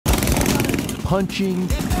punching,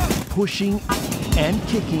 pushing, and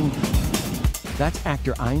kicking. That's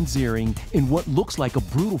actor Ian Ziering in what looks like a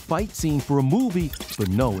brutal fight scene for a movie, but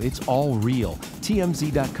no, it's all real.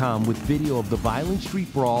 TMZ.com with video of the violent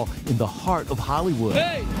street brawl in the heart of Hollywood.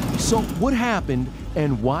 Hey! So what happened,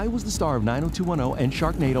 and why was the star of 90210 and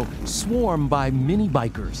Sharknado swarmed by mini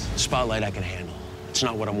bikers? Spotlight I can handle. It's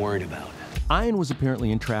not what I'm worried about. Ian was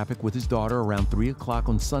apparently in traffic with his daughter around 3 o'clock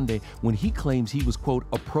on Sunday when he claims he was, quote,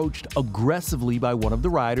 approached aggressively by one of the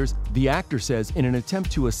riders. The actor says, in an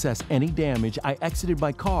attempt to assess any damage, I exited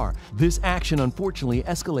my car. This action unfortunately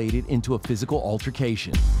escalated into a physical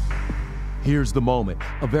altercation. Here's the moment.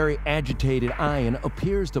 A very agitated Ian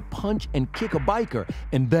appears to punch and kick a biker,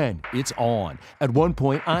 and then it's on. At one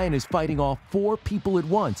point, Ian is fighting off 4 people at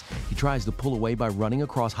once. He tries to pull away by running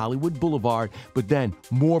across Hollywood Blvd, but then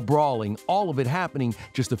more brawling, all of it happening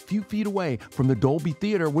just a few feet away from the Dolby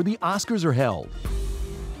Theater where the Oscars are held.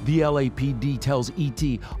 The LAPD tells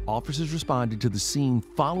ET officers responded to the scene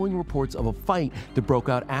following reports of a fight that broke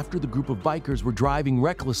out after the group of bikers were driving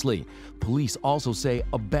recklessly. Police also say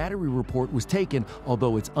a battery report was taken,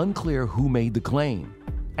 although it's unclear who made the claim.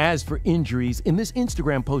 As for injuries, in this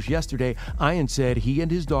Instagram post yesterday, Ian said he and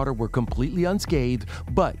his daughter were completely unscathed,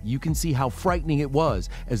 but you can see how frightening it was.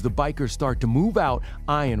 As the bikers start to move out,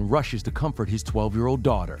 Ian rushes to comfort his 12-year-old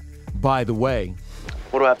daughter. By the way,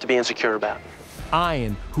 What do I have to be insecure about?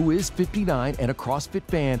 Ian, who is 59 and a CrossFit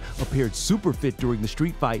fan, appeared super fit during the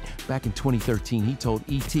street fight. Back in 2013, he told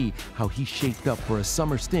ET how he shaped up for a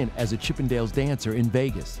summer stint as a Chippendales dancer in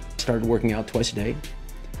Vegas. Started working out twice a day.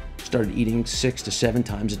 Started eating 6 to 7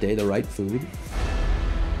 times a day the right food.